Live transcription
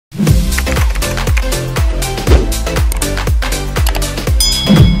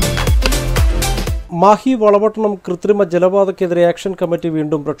മാഹി വളപട്ടണം കൃത്രിമ ജലപാതയ്ക്കെതിരെ action committee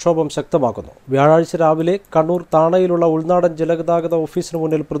വീണ്ടും പ്രക്ഷോഭം ശക്തമാക്കുന്നു. വ്യാഴാഴ്ച രാവിലെ കണ്ണൂർ താണയിലുള്ള ഉൾനാടൻ ജലഗതാഗത ഓഫീസിന്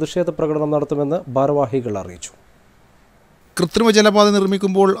മുന്നിൽ പ്രതിഷേധ പ്രകടനം നടത്തുമെന്ന് ഭാരവാഹികൾ അറിയിച്ചു. കൃത്രിമ ജലപാത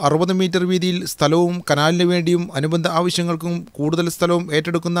നിർമ്മിക്കുമ്പോൾ 60 മീറ്റർ വീതിയിൽ സ്ഥലവും കനാലിന് വേണ്ടിയും അനുബന്ധ ആവശ്യങ്ങൾക്കും കൂടുതൽ സ്ഥലവും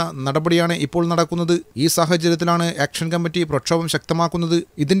ഏറ്റെടുക്കുന്ന നടപടിയാണ് ഇപ്പോൾ നടക്കുന്നത്. ഈ സാഹചര്യത്തിലാണ് ആക്ഷൻ കമ്മിറ്റി പ്രക്ഷോഭം ശക്തമാക്കുന്നത്.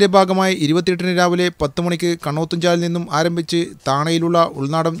 ഇതിന്റെ ഭാഗമായി 28-ന് രാവിലെ 10 മണിക്ക് കണ്ണോത്തുംചാലിൽ നിന്നും ആരംഭിച്ച് താണയിലുള്ള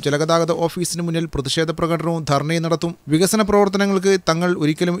ഉൾനാടൻ ജലഗതാഗത ഓഫീസിന് മുന്നിൽ പ്രതിഷേധ പ്രകടനവും ധർണയും നടത്തും. വികസന പ്രവർത്തനങ്ങൾക്ക് തങ്ങൾ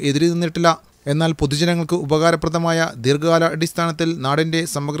ഒരിക്കലും എതിരി നിന്നിട്ടില്ല. എന്നാൽ പൊതുജനങ്ങൾക്ക് ഉപകാരപ്രദമായ ദീർഘകാല അടിസ്ഥാനത്തിൽ നാടിന്റെ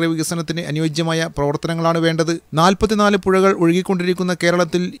സമഗ്ര വികസനത്തിന് അനുയോജ്യമായ പ്രവർത്തനങ്ങളാണ് വേണ്ടത്. 44 പുഴകൾ ഒഴുകിക്കൊണ്ടിരിക്കുന്ന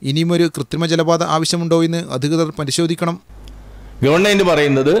കേരളത്തിൽ ഇനിയുമൊരു കൃത്രിമ ജലപാത ആവശ്യമുണ്ടോ എന്ന് അധികൃതർ പരിശോധിക്കണം. ഗവൺമെന്റ്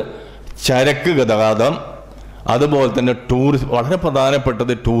പറയുന്നത് ചരക്ക് ഗതാഗതം, അതുപോലെ തന്നെ ടൂറിസം, വളരെ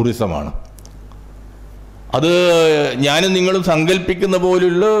പ്രധാനപ്പെട്ടത് ടൂറിസമാണ്. അത് ഞാനും നിങ്ങളും സങ്കല്പിക്കുന്ന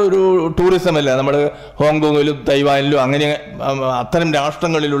പോലുള്ള ഒരു ടൂറിസം അല്ല. നമ്മൾ ഹോങ്കോങ്ങിലും തൈവാനിലും അങ്ങനെ അത്തരം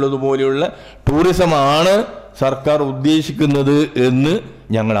രാഷ്ട്രങ്ങളിലുള്ളതുപോലെയുള്ള ടൂറിസമാണ് സർക്കാർ ഉദ്ദേശിക്കുന്നത് എന്ന്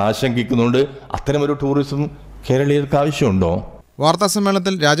ഞങ്ങൾ ആശങ്കിക്കുന്നുണ്ട്. അത്തരമൊരു ടൂറിസം കേരളീയർക്ക് ആവശ്യമുണ്ടോ? വാർത്താ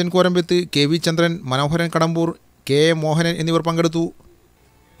സമ്മേളനത്തിൽ രാജൻ കോരമ്പത്ത്, KV ചന്ദ്രൻ, മനോഹരൻ കടമ്പൂർ, KA മോഹനൻ എന്നിവർ പങ്കെടുത്തു.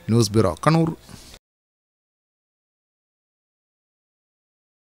 News bureau, Kannur.